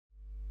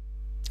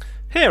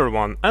Hey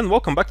everyone, and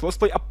welcome back to Let's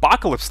Play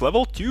Apocalypse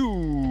Level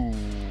 2!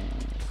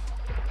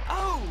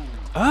 Oh!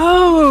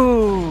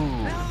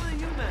 Oh!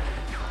 You man.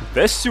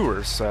 The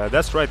sewers,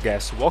 that's right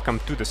guys, welcome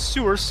to the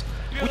sewers,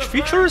 which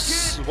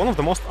features one of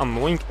the most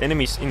annoying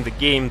enemies in the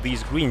game,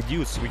 these green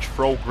dudes which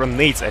throw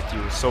grenades at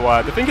you.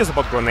 So the thing is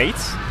about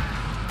grenades,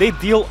 they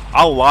deal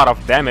a lot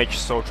of damage,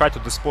 so try to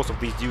dispose of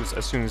these dudes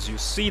as soon as you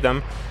see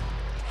them.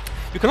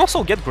 You can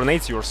also get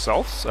grenades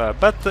yourselves,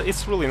 but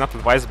it's really not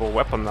advisable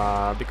weapon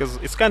because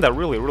it's kinda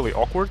really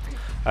awkward.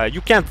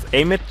 You can't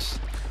aim it,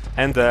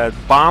 and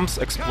bombs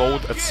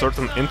explode at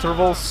certain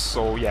intervals,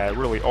 so yeah,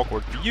 really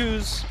awkward to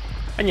use.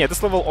 And yeah,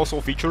 this level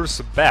also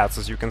features bats,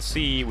 as you can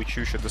see, which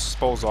you should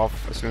dispose of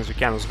as soon as you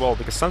can as well,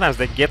 because sometimes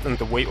they get in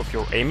the way of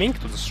your aiming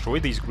to destroy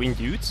these green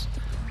dudes.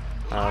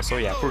 So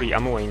yeah, pretty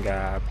annoying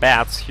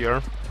bats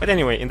here. But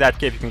anyway, in that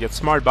case you can get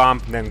smart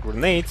bomb, then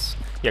grenades.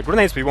 Yeah,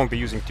 grenades we won't be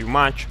using too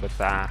much, but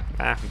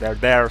they're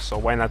there, so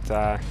why not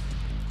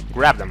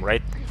grab them,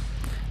 right?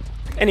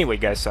 Anyway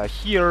guys,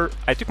 here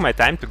I took my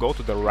time to go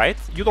to the right.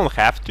 You don't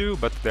have to,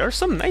 but there are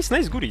some nice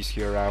goodies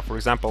here. For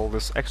example,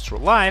 this extra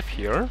life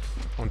here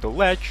on the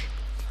ledge.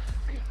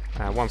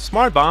 One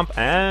smart bomb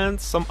and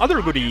some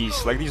other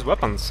goodies, like these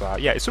weapons.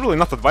 Yeah, it's really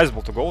not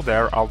advisable to go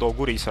there, although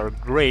goodies are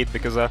great,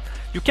 because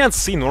you can't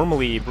see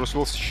normally Bruce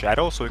Willis'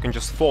 shadow, so you can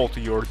just fall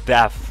to your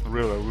death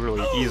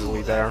really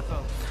easily there.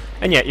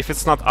 And yeah, if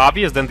it's not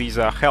obvious, then these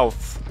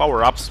health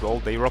power-ups, well,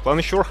 they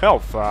replenish your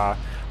health.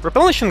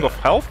 Replenishing of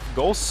health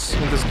goes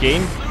in this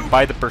game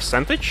by the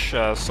percentage,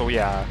 so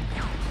yeah,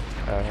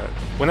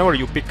 whenever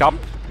you pick up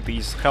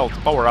these health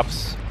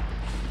power-ups,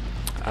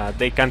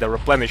 they kinda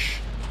replenish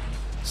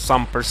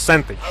some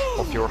percentage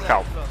of your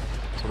health.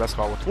 So that's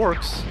how it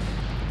works.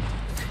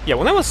 Yeah,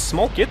 when I was a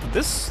small kid,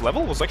 this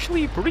level was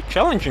actually pretty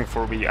challenging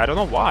for me. I don't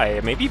know why.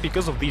 Maybe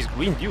because of these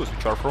green dudes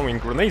which are throwing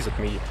grenades at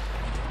me.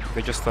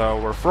 They just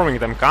were throwing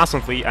them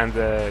constantly, and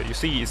you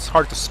see it's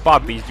hard to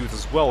spot these dudes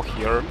as well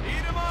here.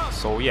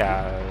 So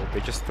yeah, they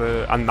just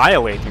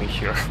annihilate me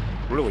here,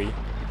 really.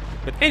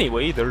 But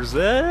anyway, there's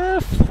a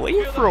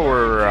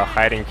flamethrower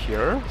hiding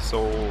here,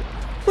 so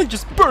let's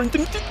just burn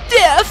them to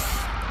death!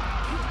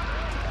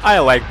 I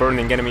like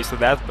burning enemies to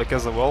death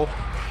because, well,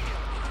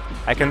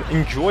 I can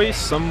enjoy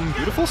some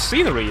beautiful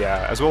scenery,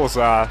 as well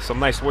as some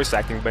nice voice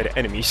acting by the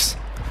enemies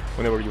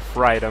whenever you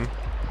fry them.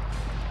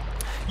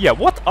 Yeah,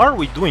 what are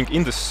we doing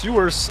in the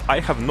sewers? I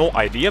have no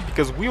idea,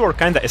 because we were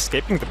kinda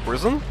escaping the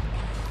prison,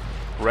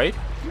 right?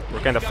 We're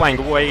kinda flying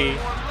away,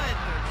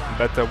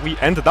 but we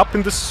ended up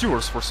in the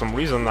sewers for some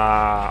reason.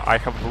 I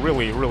have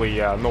really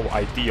no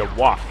idea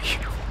why.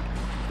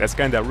 That's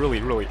kinda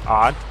really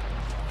odd.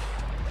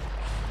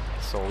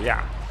 So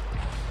yeah.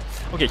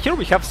 Okay, here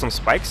we have some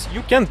spikes.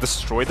 You can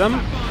destroy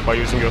them by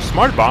using your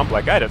smart bomb,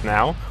 like I did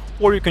now,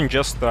 or you can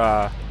just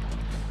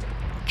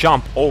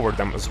jump over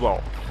them as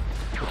well.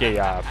 Okay,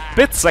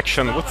 pit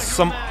section with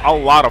a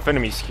lot of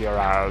enemies here.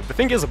 The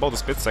thing is about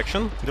this pit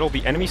section, there will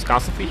be enemies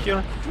constantly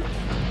here.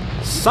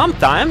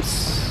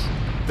 Sometimes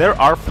there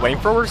are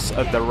flamethrowers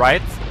at the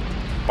right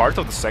part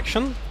of the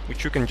section,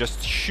 which you can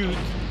just shoot,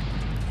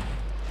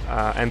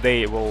 and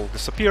they will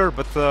disappear,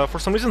 but for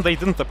some reason they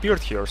didn't appear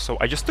here, so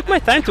I just took my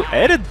time to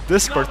edit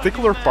this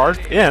particular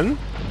part in,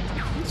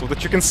 so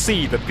that you can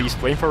see that these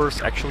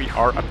flamethrowers actually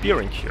are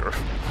appearing here.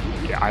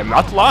 Yeah, I'm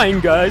not lying,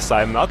 guys,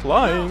 I'm not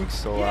lying,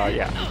 so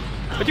yeah.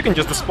 But you can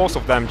just dispose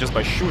of them just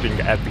by shooting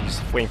at these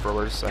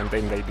flamethrowers, and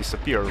then they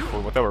disappear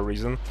for whatever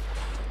reason.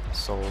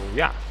 So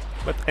yeah.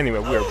 But anyway,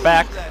 we're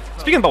back.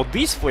 Speaking about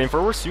these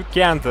flamethrowers, you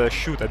can't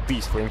shoot at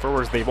these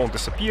flamethrowers, they won't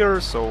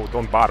disappear, so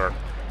don't bother.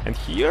 And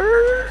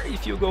here,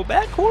 if you go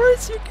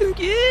backwards, you can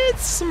get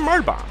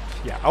smart bomb.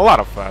 Yeah, a lot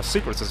of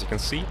secrets, as you can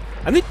see.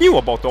 And I knew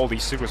about all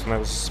these secrets when I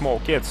was a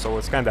small kid, so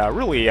it's kinda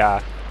really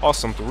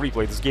awesome to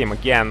replay this game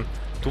again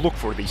to look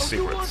for these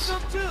secrets.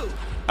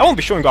 I won't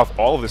be showing off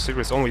all of the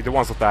secrets, only the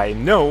ones that I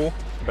know,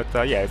 but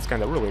yeah, it's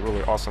kinda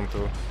really awesome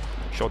to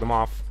show them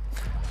off.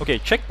 Okay,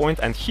 checkpoint,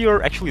 and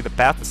here actually the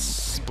path is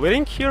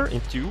splitting here in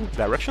two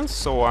directions,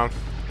 so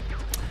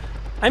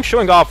I'm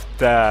showing off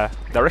the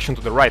direction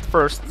to the right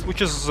first,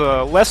 which is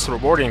less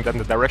rewarding than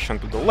the direction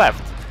to the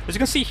left. As you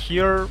can see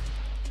here,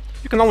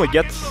 you can only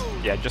get,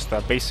 yeah, just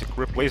a basic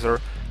rip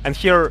laser, and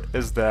here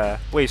is the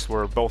place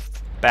where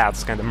both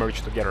paths kind of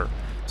merge together.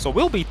 So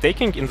we'll be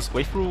taking in this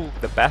playthrough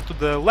the path to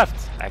the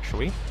left,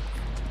 actually.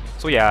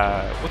 So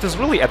yeah, what is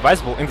really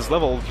advisable in this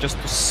level is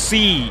just to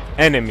see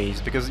enemies,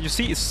 because you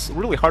see it's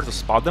really hard to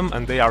spot them,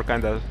 and they are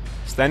kind of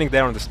standing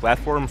there on this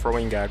platform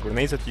throwing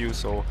grenades at you,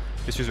 so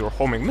just use your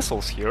homing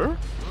missiles here.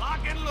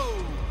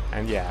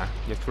 And yeah,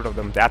 get rid of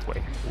them that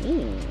way.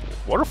 Ooh,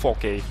 waterfall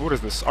cave. What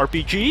is this,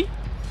 RPG?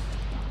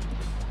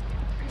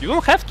 You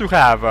don't have to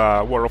have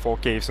waterfall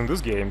caves in this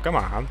game, come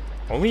on.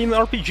 Only in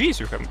RPGs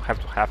you have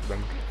to have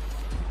them.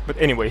 But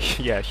anyway,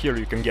 yeah, here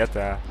you can get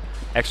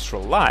extra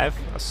life,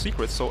 a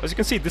secret. So as you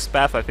can see, this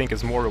path I think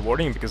is more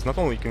rewarding, because not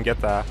only you can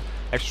get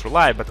extra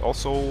life, but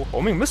also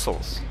homing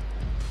missiles.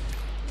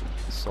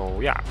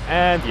 So yeah,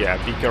 and yeah,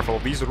 be careful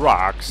of these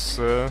rocks,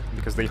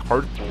 because they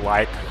hurt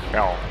like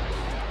hell.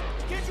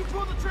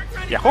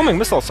 Yeah, homing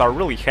missiles are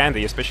really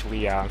handy,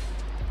 especially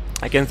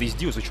against these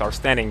dudes which are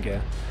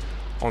standing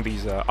on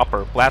these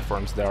upper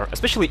platforms there,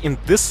 especially in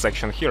this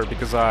section here,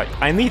 because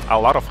I need a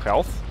lot of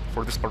health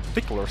for this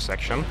particular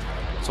section.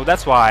 So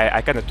that's why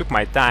I kind of took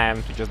my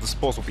time to just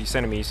dispose of these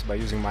enemies by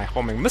using my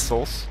homing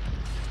missiles,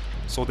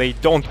 so they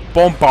don't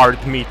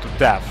bombard me to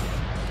death.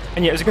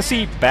 And yeah, as you can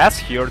see, bats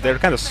here, they're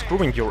kind of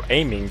screwing your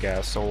aiming,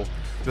 so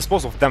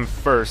dispose of them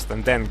first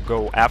and then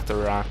go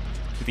after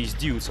these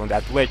dudes on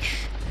that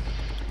ledge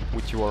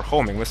with your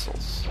homing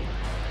missiles.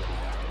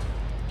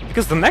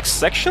 Because the next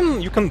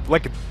section, you can,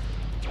 like,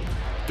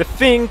 the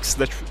things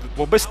that,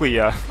 well, basically,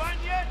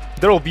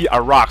 there will be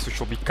rocks which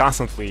will be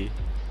constantly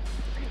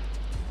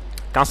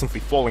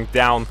falling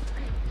down.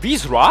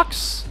 These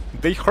rocks,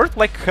 they hurt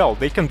like hell.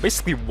 They can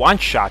basically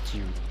one-shot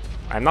you.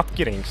 I'm not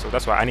kidding, so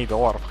that's why I need a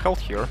lot of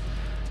health here.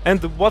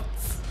 And what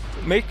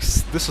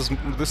makes this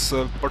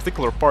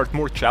particular part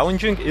more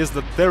challenging is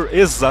that there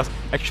is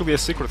actually a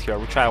secret here,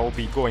 which I will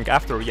be going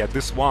after. Yeah,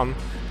 this one,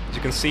 as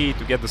you can see,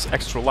 to get this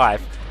extra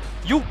life.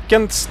 You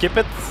can skip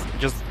it,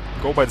 just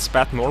go by this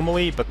path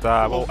normally, but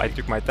well, I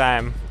took my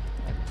time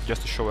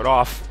just to show it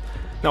off.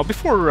 Now,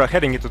 before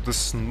heading into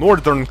this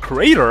northern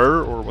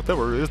crater, or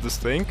whatever is this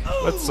thing,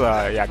 let's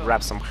yeah,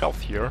 grab some health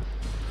here.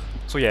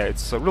 So yeah,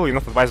 it's really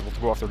not advisable to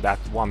go after that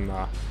one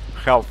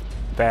health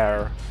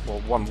there, well,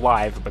 one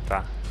life,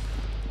 but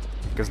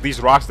because these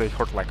rocks, they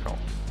hurt like hell.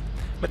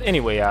 But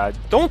anyway,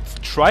 don't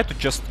try to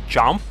just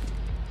jump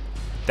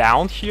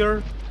down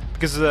here,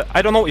 because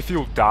I don't know if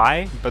you'll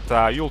die,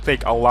 but you'll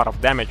take a lot of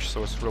damage,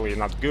 so it's really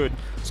not good.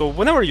 So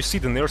whenever you see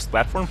the nearest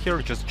platform here,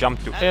 just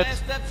jump to it.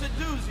 That's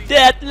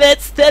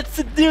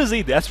a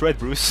doozy! That's right,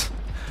 Bruce.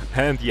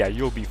 And yeah,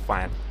 you'll be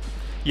fine.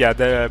 Yeah,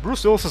 the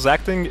Bruce Willis's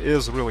acting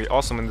is really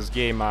awesome in this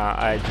game.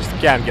 I just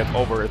can't get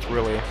over it,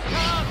 really.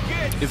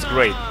 It's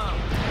great.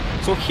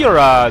 So here,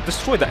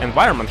 destroy the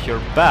environment here,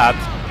 but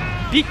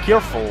be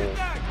careful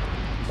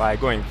by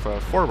going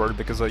forward,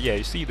 because yeah,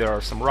 you see there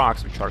are some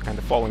rocks which are kind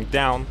of falling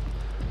down.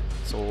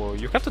 So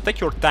you have to take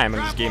your time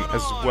in this game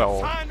as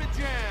well.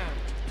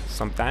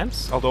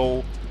 Sometimes,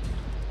 although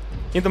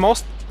in the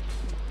most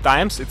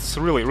times it's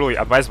really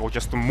advisable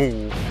just to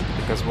move,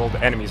 because well,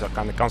 the enemies are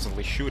kind of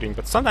constantly shooting,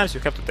 but sometimes you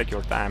have to take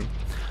your time.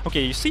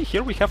 Okay, you see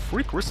here we have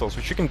 3 crystals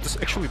which you can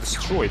actually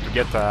destroy to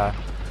get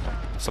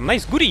some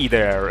nice goodie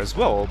there as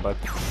well, but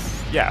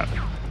yeah,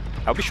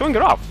 I'll be showing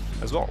it off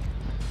as well.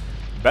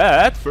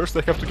 But first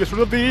I have to get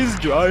rid of these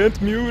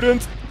giant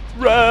mutant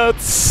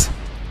rats.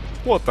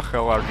 What the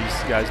hell are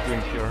these guys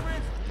doing here?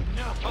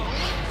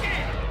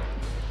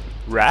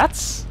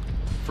 Rats?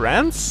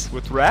 Friends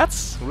with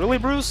rats? Really,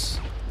 Bruce?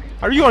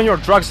 Are you on your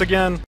drugs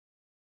again?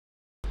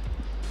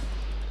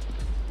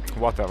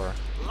 Whatever.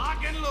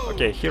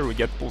 Okay, here we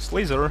get pulse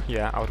laser,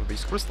 yeah, out of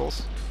these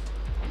crystals.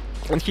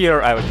 And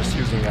here I was just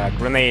using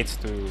grenades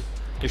to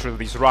get rid of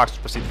these rocks to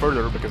proceed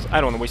further, because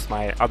I don't want to waste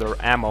my other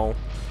ammo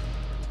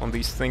on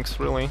these things,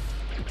 really.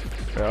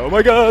 Oh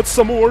my god,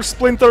 some more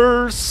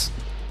splinters!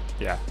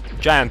 Yeah,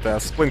 giant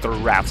splinter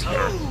rats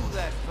here.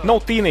 No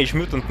Teenage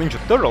Mutant Ninja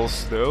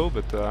Turtles, though,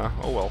 but oh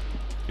well.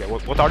 Yeah,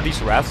 what are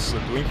these rats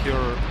doing here?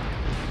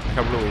 I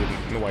have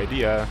really no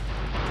idea.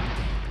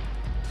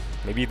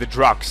 Maybe the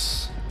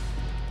drugs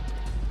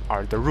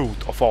are the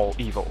root of all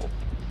evil.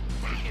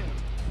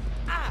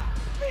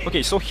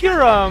 Okay, so here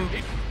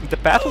the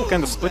path will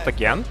kind of split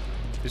again.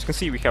 As you can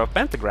see, we have a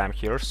pentagram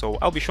here, so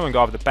I'll be showing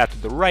off the path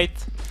to the right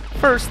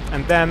first,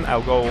 and then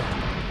I'll go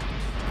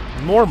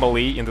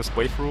normally in this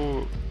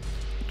playthrough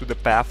to the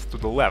path to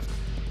the left.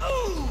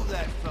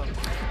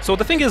 So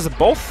the thing is,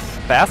 both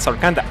paths are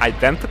kind of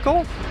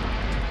identical.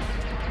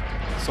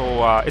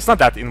 So it's not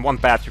that in one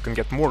path you can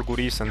get more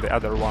goodies and the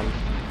other one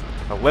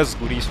less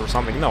goodies or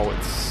something. No,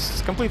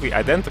 it's completely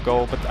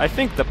identical, but I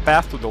think the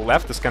path to the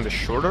left is kind of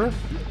shorter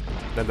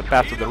than the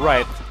path to the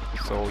right.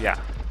 So yeah.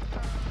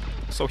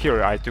 So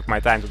here I took my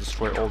time to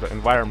destroy all the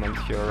environment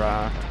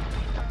here.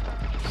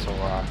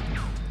 So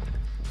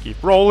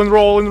keep rolling,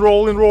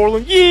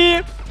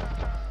 yeah!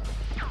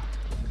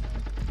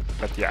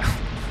 But yeah,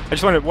 I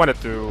just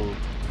wanted to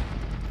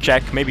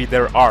check, maybe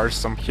there are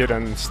some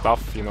hidden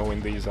stuff, you know,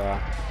 in these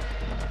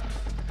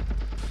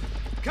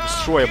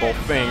destroyable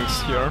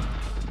things here.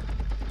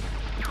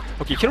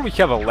 Okay, here we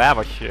have a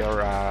lava here.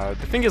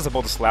 The thing is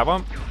about this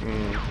lava,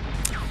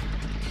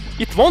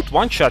 it won't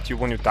one-shot you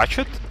when you touch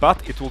it,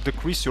 but it will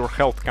decrease your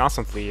health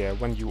constantly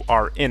when you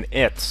are in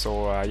it.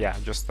 So yeah,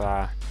 just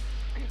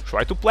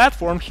try to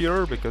platform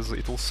here, because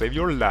it will save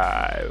your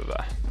life.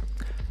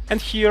 And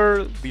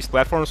here, these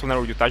platforms,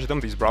 whenever you touch them,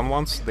 these brown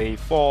ones, they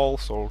fall,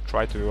 so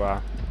try to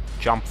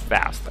jump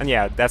fast. And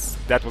yeah,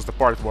 that was the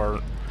part where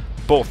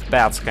both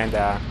paths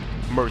kinda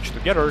merged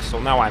together, so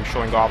now I'm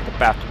showing off the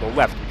path to the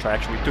left, which I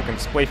actually took in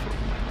this playthrough.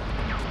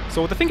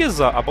 So the thing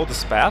is about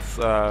this path,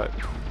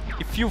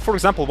 if you, for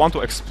example, want to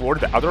explore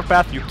the other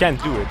path, you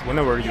can't do it.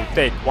 Whenever you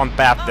take one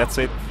path, that's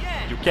it,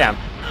 you can't.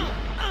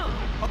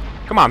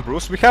 Come on,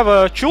 Bruce, we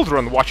have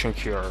children watching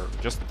here.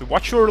 Just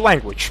watch your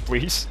language,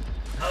 please.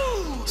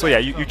 So yeah,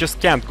 you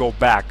just can't go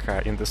back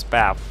in this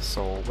path.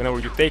 So whenever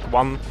you take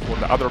one or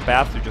the other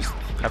path, you just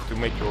have to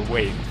make your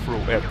way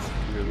through it.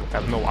 You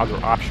have no other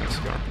options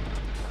here.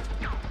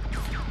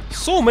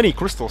 So many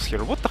crystals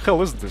here. What the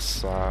hell is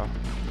this?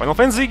 Final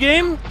Fantasy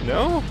game?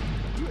 No?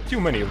 Too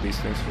many of these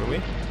things,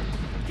 really.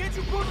 Can't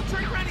you pull the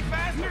trigger any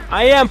faster?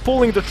 I am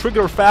pulling the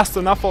trigger fast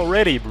enough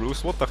already,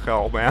 Bruce. What the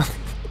hell, man?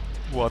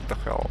 What the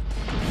hell?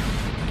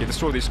 Okay,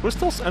 destroy these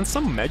crystals and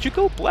some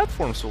magical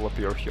platforms will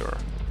appear here.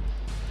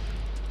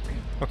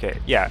 Okay,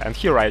 yeah, and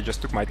here I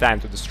just took my time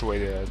to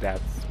destroy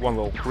that one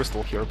little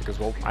crystal here because,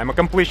 well, I'm a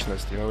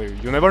completionist, you know,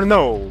 you never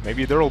know.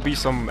 Maybe there will be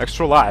some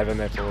extra life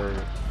in it or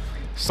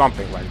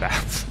something like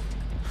that.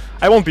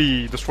 I won't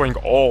be destroying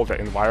all the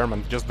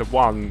environment, just the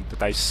one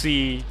that I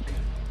see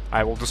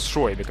I will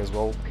destroy because,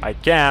 well, I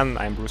can,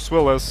 I'm Bruce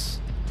Willis,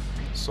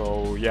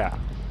 so yeah.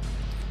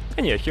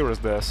 And yeah, here is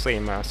the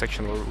same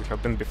section where we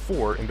have been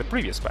before in the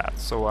previous path,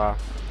 so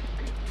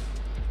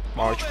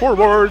march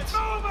forward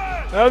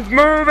and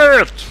move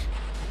it!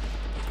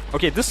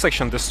 Okay, this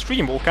section, the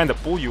stream will kind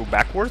of pull you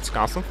backwards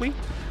constantly,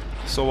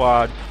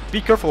 so be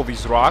careful of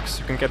these rocks.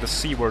 You can kind of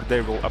see where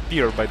they will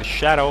appear by the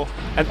shadow,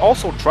 and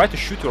also try to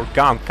shoot your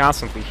gun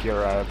constantly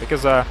here,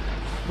 because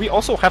we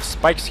also have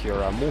spikes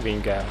here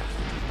moving, as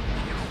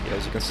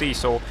you can see,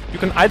 so you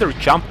can either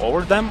jump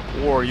over them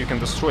or you can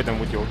destroy them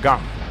with your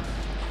gun.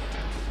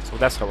 So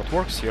that's how it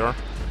works here.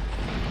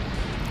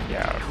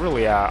 Yeah,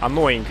 really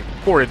annoying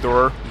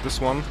corridor,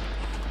 this one.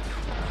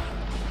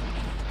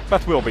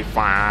 But we'll be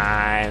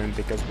fine,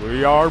 because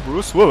we are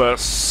Bruce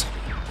Willis.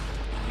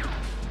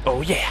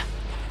 Oh yeah!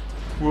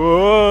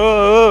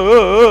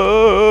 Whoa!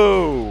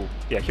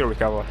 Yeah, here we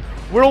have a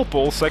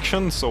whirlpool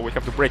section, so we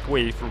have to break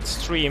way through the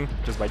stream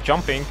just by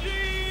jumping.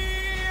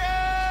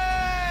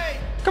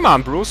 Come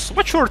on, Bruce,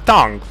 watch your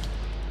tongue!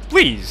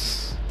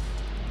 Please!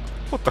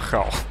 What the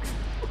hell?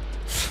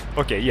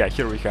 Okay, yeah,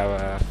 here we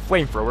have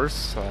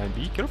flamethrowers.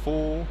 Be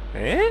careful.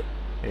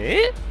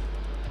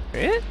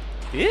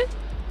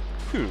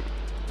 Phew.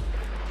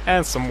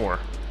 And some more.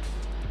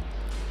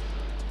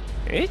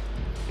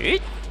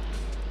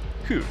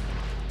 Phew.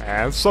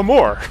 And some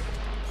more.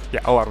 Yeah,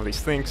 a lot of these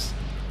things.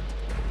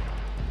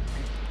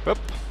 Hop.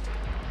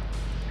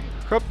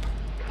 Hop.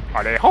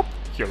 Allez, hop.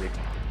 Here we go.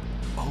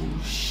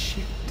 Oh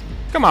shit.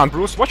 Come on,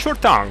 Bruce, watch your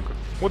tongue.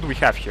 What do we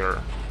have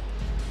here?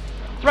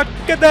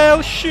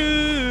 Crocodile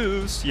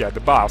shoes! Yeah, the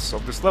boss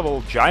of this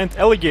level, giant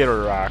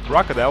alligator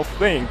crocodile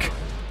thing.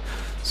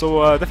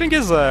 So the thing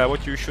is,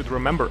 what you should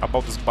remember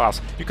about this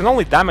boss, you can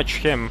only damage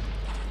him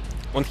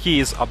when he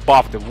is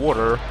above the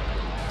water.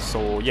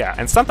 So yeah,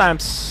 and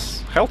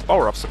sometimes health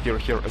power-ups appear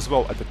here as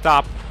well at the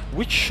top,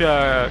 which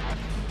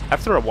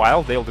after a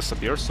while they'll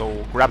disappear,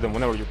 so grab them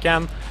whenever you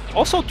can.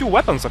 Also, two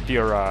weapons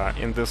appear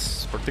in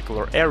this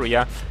particular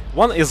area.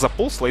 One is a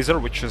pulse laser,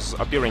 which is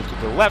appearing to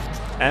the left,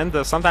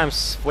 and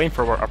sometimes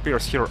flamethrower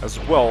appears here as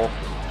well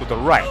to the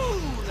right.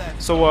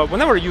 So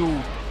whenever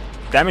you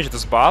damage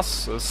this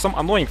boss, some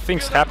annoying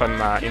things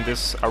happen in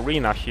this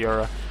arena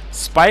here.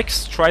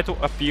 Spikes try to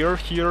appear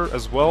here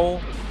as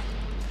well,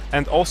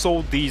 and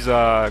also these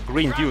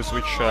green dudes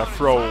which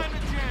throw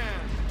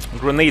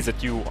grenades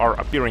at you are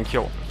appearing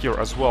here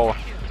as well.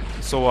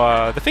 So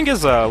the thing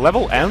is,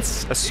 level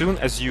ends as soon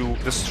as you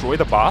destroy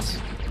the boss.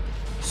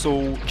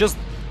 So just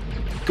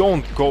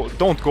don't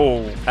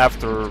go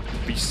after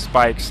these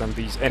spikes and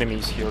these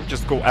enemies here.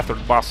 Just go after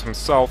the boss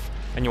himself,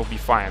 and you'll be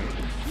fine.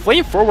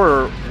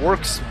 Flamethrower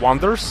works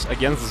wonders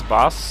against this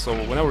boss, so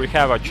whenever you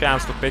have a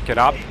chance to pick it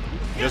up,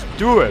 just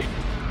do it.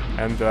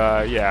 And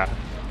yeah,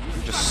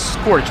 just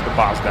scorch the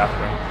boss that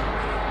way.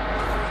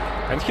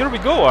 And here we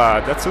go.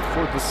 That's it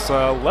for this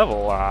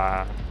level.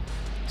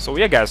 So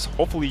yeah, guys,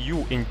 hopefully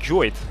you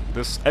enjoyed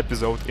this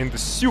episode in the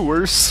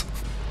sewers.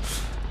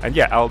 And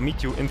yeah, I'll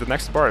meet you in the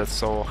next part.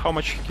 So how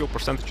much kill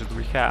percentage do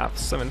we have?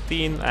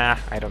 17?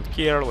 I don't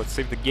care. Let's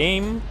save the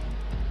game.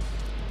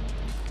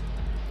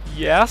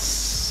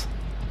 Yes.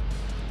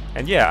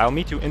 And yeah, I'll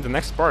meet you in the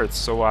next part.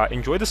 So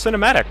enjoy the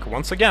cinematic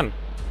once again.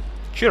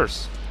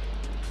 Cheers.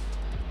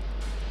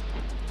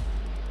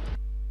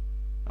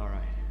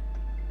 Alright,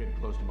 getting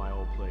close to my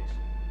old place.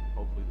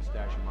 Hopefully the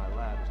stash in my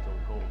lab is still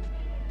golden.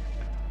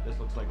 This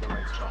looks like the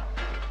right spot.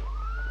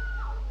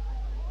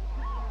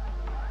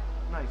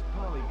 Nice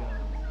polygon.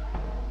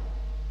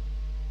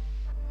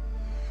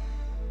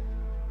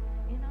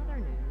 In other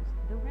news,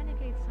 the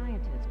renegade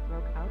scientists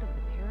broke out of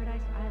the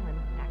Paradise Island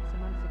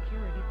maximum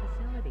security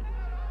facility.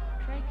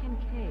 Trey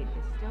Kincaid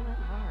is still at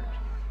large,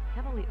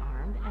 heavily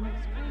armed and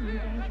extremely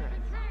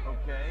dangerous.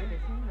 Okay,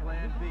 Citizen of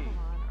plan B.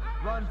 Newfoundland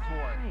Run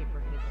for it. pray for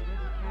his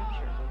swift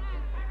capture.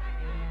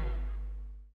 Amen.